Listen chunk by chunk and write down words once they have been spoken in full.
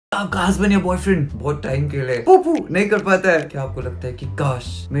आपका हस्बैंड या बॉयफ्रेंड बहुत टाइम के लिए पोपू नहीं कर पाता है, क्या आपको लगता है कि काश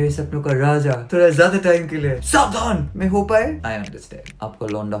मेरे सपनों का राजा थोड़ा ज्यादा टाइम के लिए सावधान में हो पाए? आई अंडरस्टैंड, आपका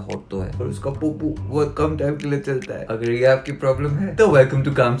लौंडा हॉट तो है और उसका पोपू बहुत कम टाइम के लिए चलता है। अगर ये आपकी प्रॉब्लम है तो welcome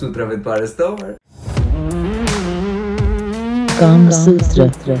to Kamasutra with Paras Tomar. Kamasutra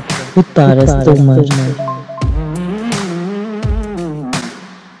with पारस तोमर।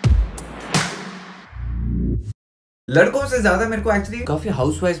 लड़कों से ज्यादा मेरे को एक्चुअली काफी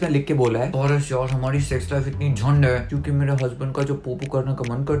हाउसवाइफ में लिख के बोला है, पारस यार हमारी सेक्स लाइफ इतनी झंड है क्योंकि मेरे हस्बैंड का जो पोपू करने का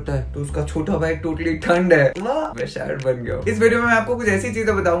मन करता है तो उसका छोटा भाई टोटली ठंड है। वाह, मैं शायर बन गया। इस वीडियो में मैं आपको कुछ ऐसी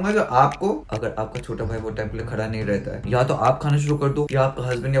चीजें बताऊंगा जो आपको, अगर आपका छोटा भाई वो टाइम के लिए खड़ा नहीं रहता है, या तो आप खाना शुरू कर दो, या आपका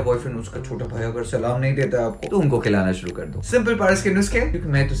हस्बैंड या बॉयफ्रेंड उसका छोटा भाई अगर सलाम नहीं देता है आपको तो उनको खिलाना शुरू कर दो। सिंपल पारस के नुस्खे, क्योंकि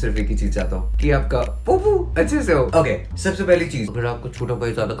मैं तो सिर्फ एक ही चीज चाहता हूँ कि आपका पोपू अच्छे से हो। ओके, सबसे पहली चीज, अगर आपको छोटा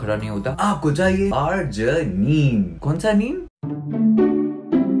भाई ज्यादा खड़ा नहीं होता आपको चाहिए अर्जिनिन। कौन सा नीन?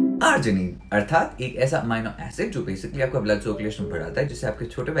 अर्जिनिन अर्थात एक ऐसा अमीनो एसिड जो बेसिकली आपका ब्लड सर्कुलेशन बढ़ाता है, जिससे आपके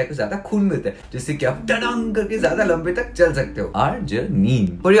छोटे भाई को ज्यादा खून मिलता है, जिससे कि आप टडंग करके ज्यादा लंबे तक चल सकते हो। अर्जिनिन।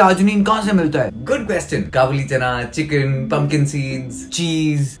 पर ये अर्जिनिन कहाँ से मिलता है? Good question. काबुली चना, चिकन, पंपकिन सीड्स,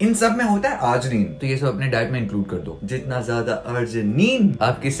 चीज, इन सब में होता है अर्जिनिन। तो ये सब अपने डाइट में इंक्लूड कर दो। जितना ज्यादा अर्जिनिन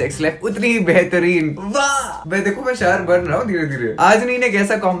आपकी सेक्स लाइफ उतनी बेहतरीन। वाह, मैं देखो मैं शायर बन रहा हूँ धीरे धीरे। अर्जिनिन एक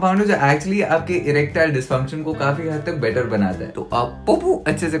ऐसा कंपाउंड है जो एक्चुअली आपके इरेक्टाइल डिसफंक्शन को काफी हद तक बेटर बनाता है, तो आप पोपू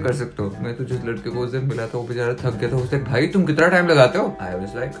अच्छे से कर सकते हो। मैं तो जिस लड़के को उस दिन मिला था वो बेचारा थक गया था, उसने भाई तुम कितना टाइम लगाते हो? I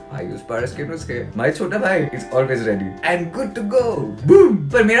was like I use पारस के नुस्खे, माय छोटा भाई is always ready and good to go. Boom.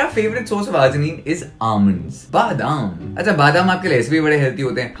 पर मेरा favourite source of arginine is almonds, बादाम। अच्छा, बादाम आपके लिए ऐसे भी बड़े हेल्दी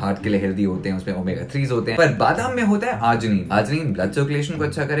होते हैं, हार्ट के लिए हेल्दी होते हैं, उसमें ओमेगा 3 होते हैं, पर बादाम में होता है अर्जिनिन। अर्जिनिन ब्लड सर्कुलेशन को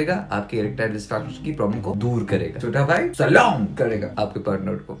अच्छा करेगा, आपके इरेक्टाइल डिसफंक्शन की प्रॉब्लम को दूर करेगा, छोटा भाई सलाम करेगा आपके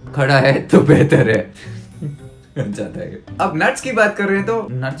पार्टनर को। खड़ा है तो बेहतर है जाता है। अब नट्स की बात कर रहे हैं तो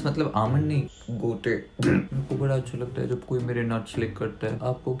नट्स मतलब आमंड नहीं, गोटे। मेरे बड़ा अच्छा लगता है जब कोई मेरे नट्स लिक करता है।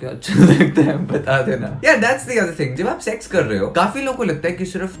 आपको क्या अच्छा लगता है बता देना। यार दैट्स द अदर थिंग, जब आप सेक्स कर रहे हो काफी लोगों को लगता है कि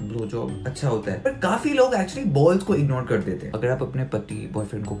सिर्फ ब्लो जॉब अच्छा होता है, पर काफी लोग एक्चुअली बॉल्स को इग्नोर कर देते हैं। अगर आप अपने पति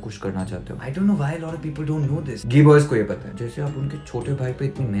बॉयफ्रेंड को खुश करना चाहते हो, I don't know why lot of people don't know this, gay boys को ये पता है। जैसे आप उनके छोटे भाई पे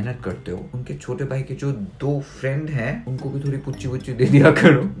इतनी मेहनत करते हो, उनके छोटे भाई के जो 2 फ्रेंड हैं उनको भी थोड़ी पुच्ची पुच्ची दे दिया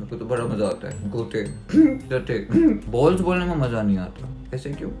करो। मेरे को तो बड़ा मजा आता है। गोटे बॉल्स बोलने में मजा नहीं आता, ऐसे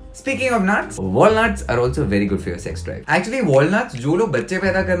क्यों? Speaking of nuts, walnuts are also very good for your sex drive. Actually walnuts जो लोग बच्चे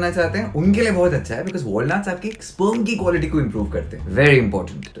पैदा करना चाहते हैं उनके लिए बहुत अच्छा है, बिकॉज वॉलनट्स आपकी स्पर्म की क्वालिटी को इंप्रूव करते हैं। Very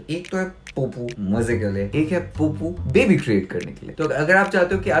important. तो एक तो है पोपू मजे के लिए, एक है पोपू बेबी क्रिएट करने के लिए। तो अगर आप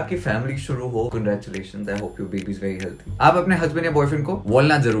चाहते हो कि आपकी फैमिली शुरू हो, congratulations, I hope your baby is very healthy. आप अपने हस्बैंड या बॉयफ्रेंड को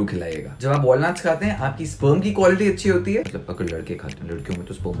वॉलनट जरूर खिलाइएगा। जब आप वॉलनट्स खाते हैं आपकी स्पर्म की क्वालिटी अच्छी होती है। मतलब अगर लड़के खाते हैं, लड़कियों में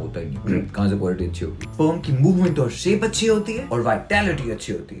तो स्पर्म होता ही नहीं, कहां से क्वालिटी अच्छी होगी? स्पर्म की मूवमेंट और शेप अच्छी होती है और वाइटैलिटी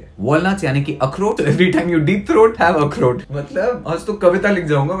अच्छी होती है। वॉलनट्स यानी कि अखरोट। Every time you deep throat have अखरोट। मतलब आज तो कविता लिख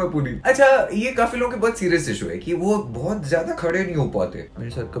जाऊंगा मैं पूरी। अच्छा, ये काफी लोगों के बहुत सीरियस इशू है कि वो बहुत ज्यादा खड़े नहीं हो पाते।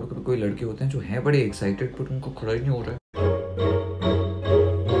 मेरे साथ कभी कभी कोई लड़के होते हैं जो हैं बड़े एक्साइटेड पर उनको खड़ा ही नहीं हो रहा है।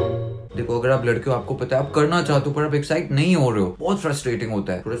 देखो, अगर आप लड़के हो आपको पता है आप करना चाहते हो पर आप एक्साइट नहीं हो रहे हो, बहुत फ्रस्ट्रेटिंग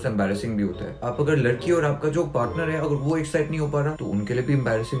होता है, थोड़ा सा एम्बैरेसिंग भी होता है। आप अगर लड़की और आपका जो पार्टनर है अगर वो एक्साइट नहीं हो पा रहा तो उनके लिए भी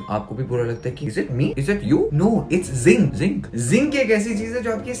एम्बैरेसिंग, आपको भी बुरा लगता है कि is it me, is it you? No, it's zinc. Zinc zinc एक ऐसी चीज है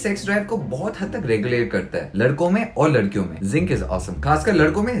जो आपकी सेक्स ड्राइव को बहुत हद तक रेगुलेट करता है, लड़कों में और लड़कियों में। Zinc is awesome. खासकर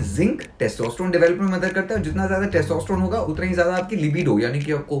लड़कों में जिंक टेस्टोस्टेरोन डेवलपमेंट में मदद करता है। जितना ज्यादा टेस्टोस्टेरोन होगा उतना ही ज्यादा आपकी लिबिडो यानी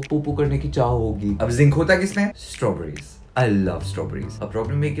कि आपको पोपू करने की चाह होगी। अब जिंक होता किसमें? स्ट्रॉबेरीज। I love strawberries। अब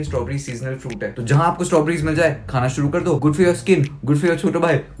प्रॉब्लम है कि स्ट्रॉबेरी सीजनल फ्रूट है, तो जहां आपको स्ट्रॉबेरीज मिल जाए खाना शुरू कर दो। Good for your skin, good for your छोटा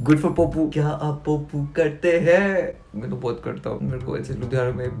भाई, गुड फॉर पोपू। क्या आप पोपू करते हैं? मैं तो बहुत करता हूँ। मेरे को ऐसे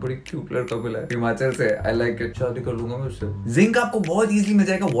लुधियाना में एक बड़ी क्यूट लड़का मिला है हिमाचल से, आई लाइक इट, शादी कर लूंगा मैं उससे। जिंक आपको बहुत इजीली मिल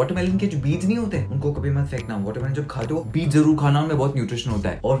जाएगा। वाटरमेलन के जो बीज नहीं होते उनको कभी मत फेंकना। वाटरमेलन जब खाते हो बीज जरूर खाना, उनमें बहुत न्यूट्रिशन होता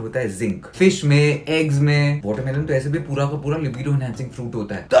है और होता है जिंक। फिश में, एग्स में। वाटरमेलन तो ऐसे भी पूरा का पूरा लिबिडो एनहांसिंग फ्रूट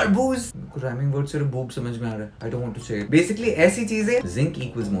होता है। तरबूज, राइमिंग वर्ड सिर्फ बूब समझ में आ रहा है, आई डोंट वांट टू से। बेसिकली ऐसी चीजें, जिंक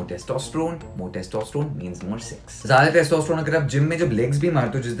इक्वल्स मोर टेस्टोस्टेरोन, मोर टेस्टोस्टेरोन मींस मोर सेक्स। ज्यादा टेस्टोस्टेरोन अगर आप जिम में जब लेग्स भी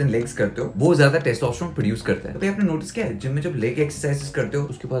मारते हो, जिस दिन लेग्स करते हो, वो ज्यादा टेस्टोस्टेरोन प्रोड्यूस करता है। तो आपने नोटिस किया है जिम में जब लेग एक्सरसाइजेस करते हो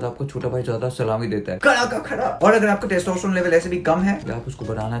उसके बाद आपको छोटा भाई ज्यादा सलामी देता है, खड़ा का खड़ा। और अगर आपका टेस्टोस्टेरोन लेवल ऐसे भी कम है या आप उसको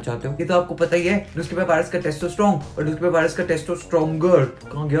बढ़ाना चाहते हो, ये तो आपको पता ही है, उसके बाद पारस का टेस्टोस्ट्रॉन्ग और उसके बाद पारस का टेस्टोस्ट्रॉन्गर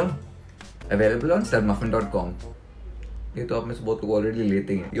कहां गया? Available on studmuffyn.com। ये तो आप में से बहुत लोग ऑलरेडी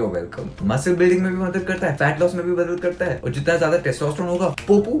लेते हैं, you are welcome. Muscle building में भी मदद करता है, फैट लॉस में भी मदद करता है, और जितना ज्यादा टेस्टोस्टेरोन होगा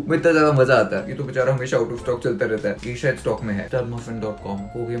पोपू में उतना ज्यादा मजा आता है। ये तो बेचारा हमेशा आउट ऑफ स्टॉक चलता रहता है, ये शायद स्टॉक में है। studmuffyn.com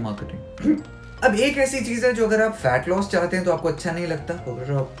हो गई मार्केटिंग। अब एक ऐसी चीज है जो अगर आप फैट लॉस चाहते हैं तो आपको अच्छा नहीं लगता,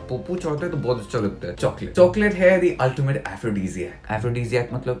 अगर आप पोपू चाहते हैं तो बहुत अच्छा लगता है। चॉकलेट, चॉकलेट है द अल्टीमेट एफ्रोडीजियक। एफ्रोडीजियक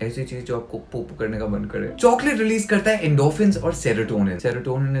मतलब ऐसी चीज जो आपको पोपू करने का मन करे। चॉकलेट रिलीज करता है एंडोर्फिन्स और serotonin.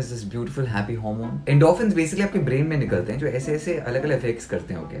 Serotonin is this beautiful happy hormone. Endorphins basically आपके ब्रेन में निकलते हैं जो ऐसे ऐसे अलग अलग इफेक्ट्स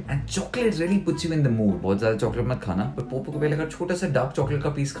करते हैं। Okay, and chocolate really puts you in the mood. बहुत ज्यादा चॉकलेट मत खाना, पर पोपू को पहले अगर छोटा सा डार्क चॉकलेट का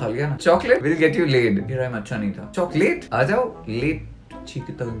पीस खा लिया ना, chocolate will get you lead. ये राइम अच्छा नहीं था। चॉकलेट आ जाओ, लेट ठीक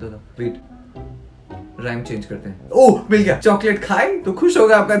कितना गंदा था। वेट, राइम चेंज करते हैं। ओह, मिल गया। चॉकलेट खाए तो खुश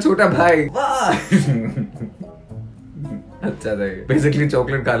होगा आपका छोटा भाई। वाह अच्छा था ये। बेसिकली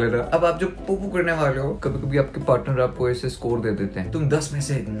चॉकलेट खा लेना। अब आप जब पोपू करने वाले हो, कभी कभी आपके पार्टनर आपको ऐसे स्कोर दे देते हैं, तुम 10 में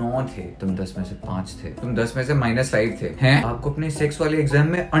से 9 थे, तुम 10 में से 5 थे, तुम 10 में से -5 थे, हैं? आपको अपने सेक्स वाले एग्जाम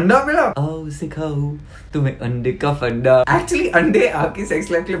में अंडा मिला, आओ सिखाओ तुम्हें अंडे का फंडा। एक्चुअली अंडे आपकी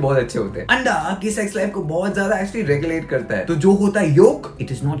सेक्स लाइफ के लिए बहुत अच्छे होते हैं। अंडा आपकी सेक्स लाइफ को बहुत ज्यादा एक्चुअली रेगुलेट करता है। तो जो होता है योक,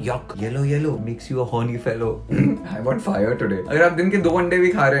 इट इज नॉट यक। Yellow yellow makes you a horny fellow. I want fire today. अगर आप दिन के 2 अंडे भी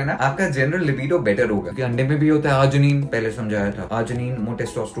खा रहे हैं ना, आपका जनरल लिबिडो बेटर होगा, क्योंकि अंडे में भी होता है आर्जिनिन, पहले समझाया था। आर्जिनिन, मोर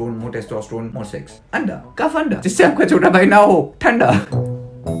टेस्टोस्टेरोन, मोर सेक्स। अंडा का फंडा, जिससे आपका छोटा भाई ना हो ठंडा।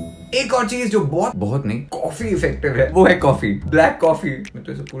 एक और चीज जो बहुत नहीं, कॉफी इफेक्टिव है, वो है कॉफी। Black coffee. मैं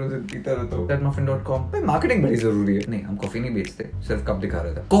तो इसे पूरे दिन पीता रहता हूँ। studdmuffyn.com पे मार्केटिंग बड़ी जरूरी है। नहीं, हम कॉफी नहीं बेचते, सिर्फ कप दिखा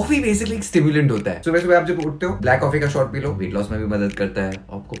रहा था। कॉफी बेसिकली एक स्टिमुलेंट होता है। सुबह सुबह आप जब उठते हो, ब्लैक कॉफी का shot P low, weight loss में भी मदद करता है,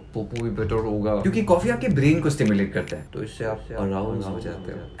 आपको पोपू भी बेटर होगा, क्योंकि कॉफी आपके ब्रेन को स्टिमुलेट करता है, तो इससे आप अराउंड हो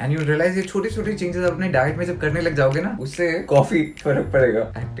जाते हो। एंड यू रियलाइज ये छोटी छोटी चेंजेस अपने डाइट में जब करने लग जाओगे ना, उससे कॉफी फर्क पड़ेगा।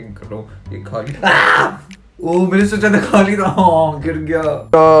 एक्टिंग करो, ये खाली ओ, मैंने सोचा था खाली था, हाँ गिर गया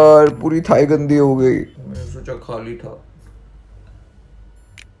यार, पूरी थाई गंदी हो गई। मैंने सोचा खाली था।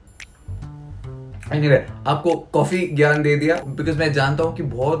 Anyway, आपको कॉफी ज्ञान दे दिया, बिकॉज मैं जानता हूँ कि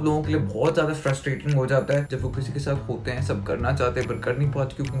बहुत लोगों के लिए बहुत ज्यादा फ्रस्ट्रेटिंग हो जाता है जब वो किसी के साथ होते हैं, सब करना चाहते हैं पर कर नहीं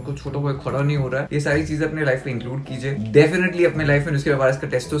पाते क्योंकि उनको छोटा भाई खड़ा नहीं हो रहा है। ये सारी चीजें अपने लाइफ में इंक्लूड कीजिए डेफिनेटली अपने लाइफ में। उसके बाद इसका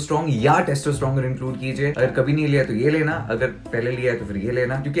टेस्टोस्टेरोन या टेस्टोस्टेरोन इंक्लूड कीजिए। अगर कभी नहीं लिया तो ये लेना, अगर पहले लिया है तो फिर ये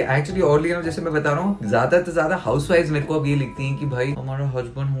लेना, क्योंकि एक्चुअली और लेना, जैसे मैं बता रहा हूँ, ज्यादा से ज्यादा हाउसवाइफ्स मेरे को अब ये लिखती हैं कि भाई हमारा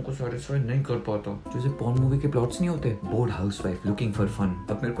हस्बैंड हमको सेटिस्फाई नहीं कर पाता। जैसे पॉर्न मूवी के प्लॉट्स नहीं होते, board housewife looking for fun.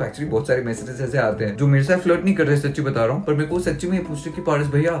 अब मेरे को एक्चुअली बहुत सारे मैसेजेस ऐसे आते हैं जो मेरे साथ फ्लर्ट नहीं कर रहे, सच्ची बता रहा हूँ, पर मेरे को सच्ची में पूछ रहे कि पारस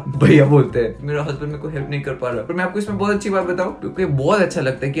भैया बोलते हैं, मेरा हस्बैंड मेरे को हेल्प नहीं कर पा रहा। पर मैं आपको इसमें बहुत अच्छी बात बताऊं, क्योंकि बहुत अच्छा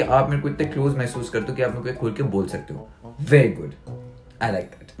लगता है कि आप मेरे को इतने क्लोज महसूस करते हो कि आप मेरे को खुल के बोल सकते हो। Very good, I like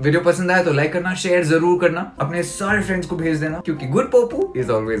that. Video पसंद आया तो लाइक करना, शेयर जरूर करना, अपने सारे फ्रेंड्स को भेज देना, क्योंकि good Popu is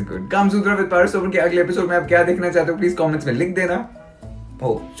always good. Kamasutra with पारस टोमर के अगले एपिसोड में आप क्या देखना चाहते हो प्लीज कमेंट्स में लिख देना।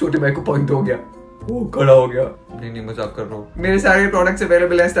 ओ, छोटे भाई को पॉइंट हो गया, वो खड़ा हो गया। नहीं मजाक कर रहा हूँ। मेरे सारे प्रोडक्ट्स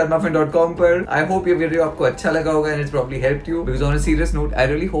अवेलेबल हैं studdmuffyn.com पर। आई होप ये वीडियो आपको अच्छा लगा होगा and it's probably helped you, because on a serious note I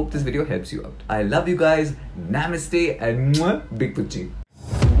really hope this video helps you out. I love you guys, नमस्ते and big पुच्ची।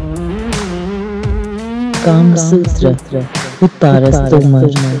 Kamasutra with Paras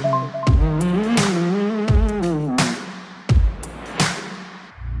Tomar.